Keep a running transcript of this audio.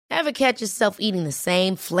Ever catch yourself eating the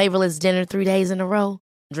same flavorless dinner 3 days in a row?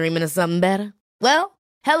 Dreaming of something better? Well,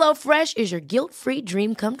 HelloFresh is your guilt-free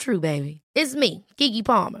dream come true, baby. It's me, Keke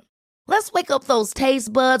Palmer. Let's wake up those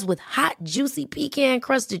taste buds with hot, juicy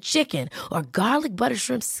pecan-crusted chicken or garlic butter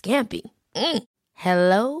shrimp scampi.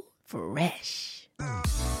 HelloFresh.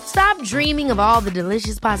 Stop dreaming of all the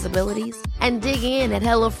delicious possibilities and dig in at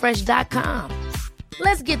HelloFresh.com.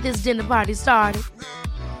 Let's get this dinner party started.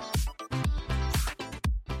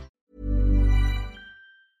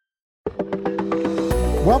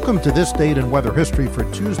 Welcome to This Date in Weather History for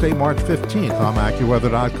Tuesday, March 15th. I'm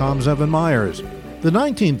AccuWeather.com's Evan Myers. The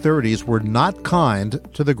 1930s were not kind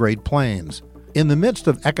to the Great Plains. In the midst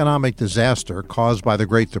of economic disaster caused by the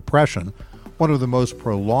Great Depression, one of the most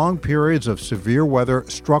prolonged periods of severe weather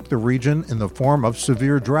struck the region in the form of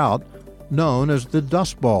severe drought, known as the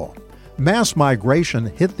Dust Bowl. Mass migration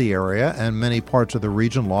hit the area, and many parts of the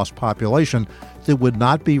region lost population that would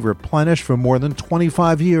not be replenished for more than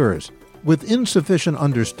 25 years. With insufficient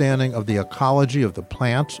understanding of the ecology of the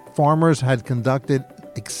plants, farmers had conducted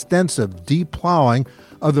extensive deep plowing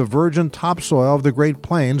of the virgin topsoil of the Great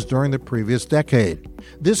Plains during the previous decade.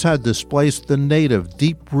 This had displaced the native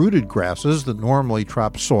deep-rooted grasses that normally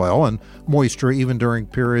trap soil and moisture even during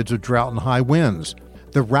periods of drought and high winds.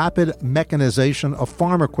 The rapid mechanization of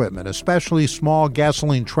farm equipment, especially small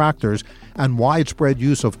gasoline tractors, and widespread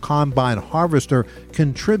use of combine harvester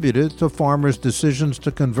contributed to farmers' decisions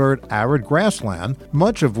to convert arid grassland,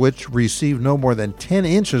 much of which received no more than 10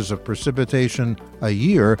 inches of precipitation a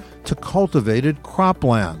year, to cultivated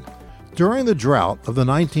cropland. During the drought of the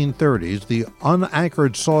 1930s, the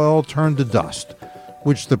unanchored soil turned to dust,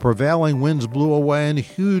 which the prevailing winds blew away in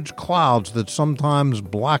huge clouds that sometimes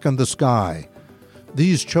blackened the sky.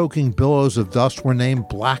 These choking billows of dust were named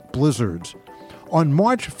black blizzards. On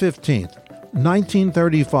March 15,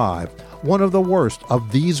 1935, one of the worst of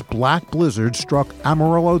these black blizzards struck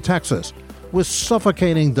Amarillo, Texas, with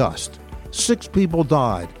suffocating dust. 6 people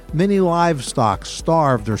died. Many livestock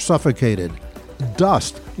starved or suffocated.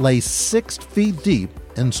 Dust lay 6 feet deep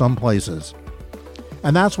in some places.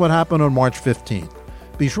 And that's what happened on March 15th.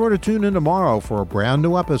 Be sure to tune in tomorrow for a brand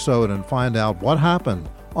new episode and find out what happened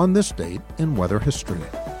on this date in weather history.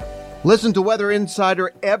 Listen to Weather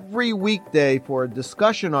Insider every weekday for a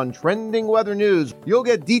discussion on trending weather news. You'll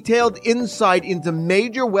get detailed insight into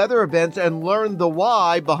major weather events and learn the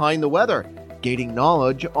why behind the weather, gaining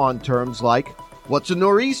knowledge on terms like what's a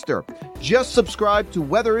nor'easter. Just subscribe to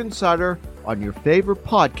Weather Insider on your favorite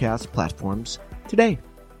podcast platforms today.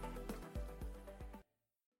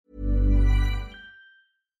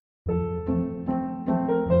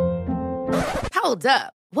 Hold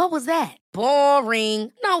up. What was that?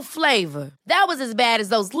 Boring. No flavor. That was as bad as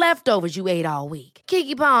those leftovers you ate all week.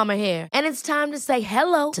 Keke Palmer here, and it's time to say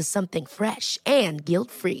hello to something fresh and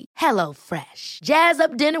guilt-free. HelloFresh. Jazz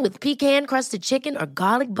up dinner with pecan-crusted chicken or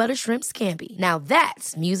garlic butter shrimp scampi. Now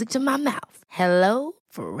that's music to my mouth.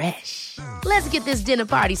 HelloFresh. Let's get this dinner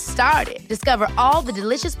party started. Discover all the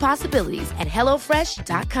delicious possibilities at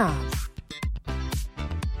HelloFresh.com.